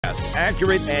fast,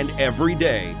 accurate, and every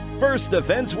day. First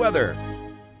Defense Weather.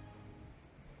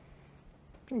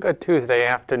 Good Tuesday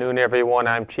afternoon, everyone.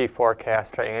 I'm Chief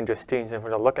Forecaster Andrew Steenson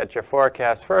with a look at your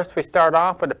forecast. First, we start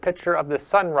off with a picture of the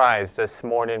sunrise this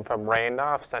morning from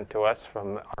Randolph, sent to us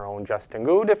from our own Justin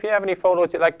Good. If you have any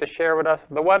photos you'd like to share with us of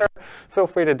the weather, feel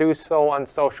free to do so on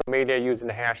social media using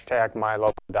the hashtag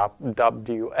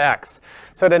MyLocalWX.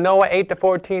 So the NOAA 8 to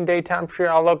 14 day temperature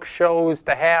outlook shows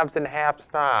the haves and haves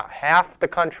not. Half the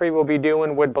country will be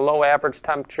doing with below average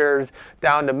temperatures.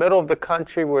 Down the middle of the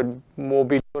country will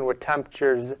be doing with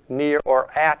temperatures near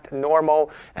or at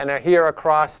normal, and here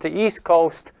across the East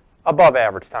Coast, above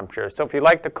average temperatures. So if you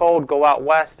like the cold, go out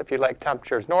west. If you like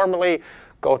temperatures normally,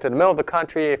 go to the middle of the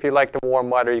country. If you like the warm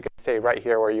weather, you can stay right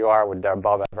here where you are with the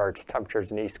above average temperatures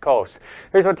in the East Coast.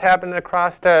 Here's what's happening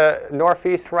across the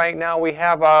Northeast right now. We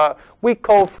have a weak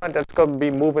cold front that's going to be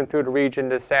moving through the region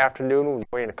this afternoon. We're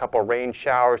bringing a couple of rain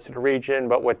showers to the region,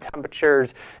 but with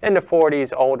temperatures in the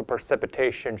 40s, all the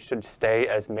precipitation should stay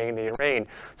as mainly rain.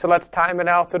 So let's time it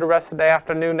out through the rest of the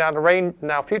afternoon.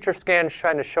 Now future scans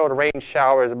trying to show the rain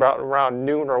showers about around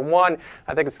noon or 1.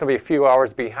 I think it's going to be a few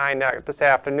hours behind that this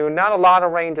afternoon. Not a lot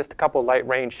of rain, just a couple light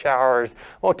rain showers.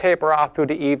 We'll taper off through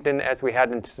the evening as we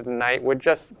head into the night with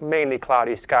just mainly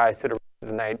cloudy skies through the rest of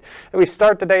the night. And we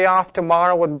start the day off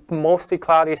tomorrow with mostly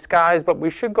cloudy skies, but we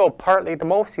should go partly to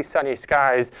mostly sunny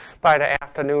skies by the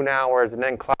afternoon hours, and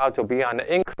then clouds will be on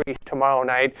the increase tomorrow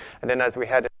night. And then as we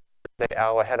head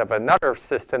ahead of another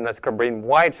system that's going to bring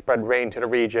widespread rain to the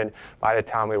region by the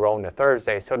time we roll into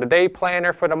Thursday. So the day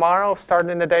planner for tomorrow,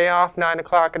 starting the day off 9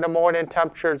 o'clock in the morning,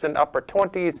 temperatures in the upper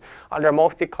 20s under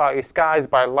mostly cloudy skies.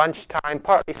 By lunchtime,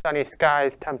 partly sunny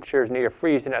skies, temperatures near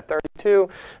freezing at 32.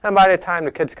 And by the time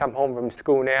the kids come home from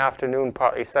school in the afternoon,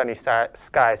 partly sunny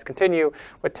skies continue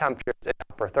with temperatures in the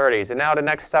upper 30s. And now the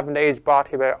next 7 days brought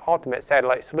to you by Ultimate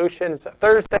Satellite Solutions.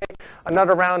 Thursday,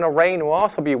 another round of rain. Will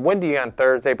also be windy on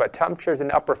Thursday, but temperatures in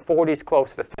the upper 40s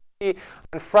close to 50.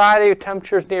 On Friday,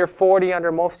 temperatures near 40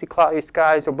 under mostly cloudy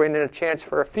skies will bring in a chance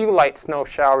for a few light snow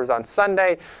showers on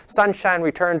Sunday. Sunshine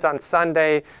returns on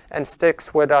Sunday and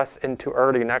sticks with us into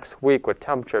early next week with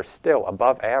temperatures still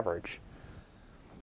above average.